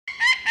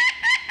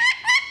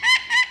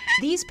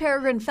These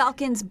peregrine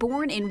falcons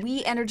born in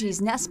We Energy's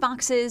nest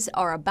boxes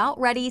are about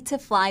ready to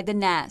fly the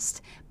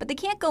nest. But they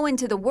can't go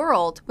into the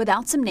world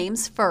without some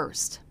names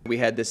first. We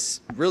had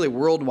this really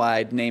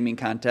worldwide naming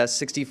contest.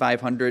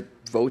 6,500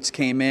 votes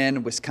came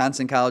in,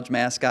 Wisconsin College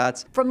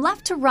mascots. From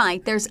left to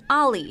right, there's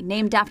Ollie,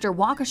 named after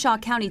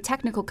Waukesha County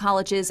Technical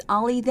College's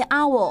Ollie the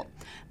Owl.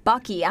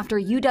 Bucky, after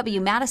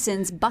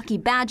UW-Madison's Bucky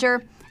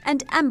Badger.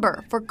 And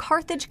Ember for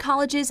Carthage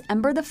College's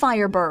Ember the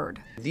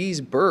Firebird. These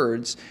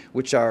birds,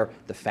 which are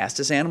the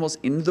fastest animals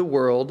in the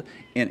world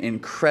and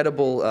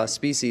incredible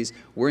species,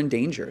 were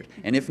endangered.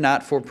 And if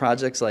not for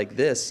projects like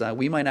this,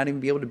 we might not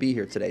even be able to be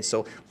here today.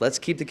 So let's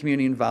keep the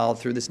community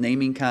involved through this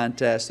naming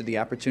contest, through the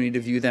opportunity to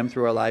view them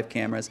through our live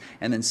cameras,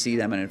 and then see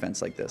them in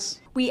events like this.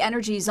 We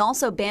Energy's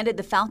also banded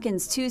the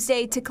falcons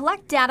Tuesday to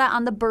collect data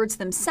on the birds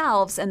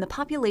themselves and the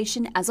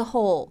population as a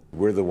whole.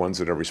 We're the ones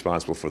that are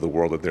responsible for the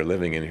world that they're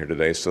living in here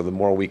today, so the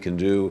more we can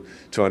do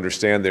to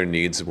understand their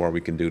needs, the more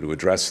we can do to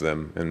address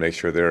them and make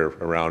sure they're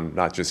around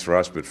not just for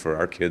us, but for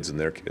our kids and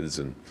their kids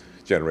and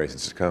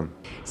generations to come.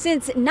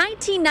 Since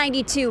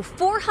 1992,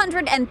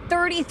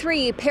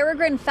 433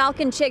 peregrine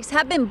falcon chicks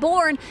have been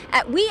born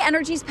at We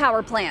Energy's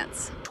power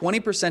plants.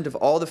 20% of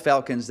all the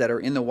falcons that are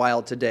in the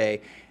wild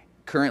today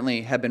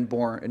currently have been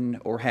born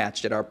or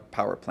hatched at our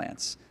power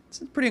plants.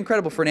 It's pretty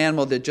incredible for an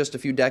animal that just a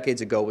few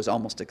decades ago was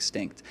almost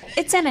extinct.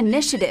 It's an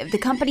initiative the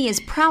company is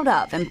proud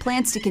of and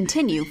plans to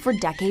continue for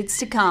decades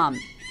to come.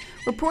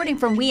 Reporting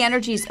from We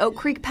Energy's Oak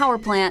Creek Power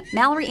Plant,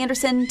 Mallory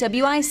Anderson,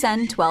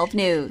 WISN 12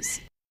 News.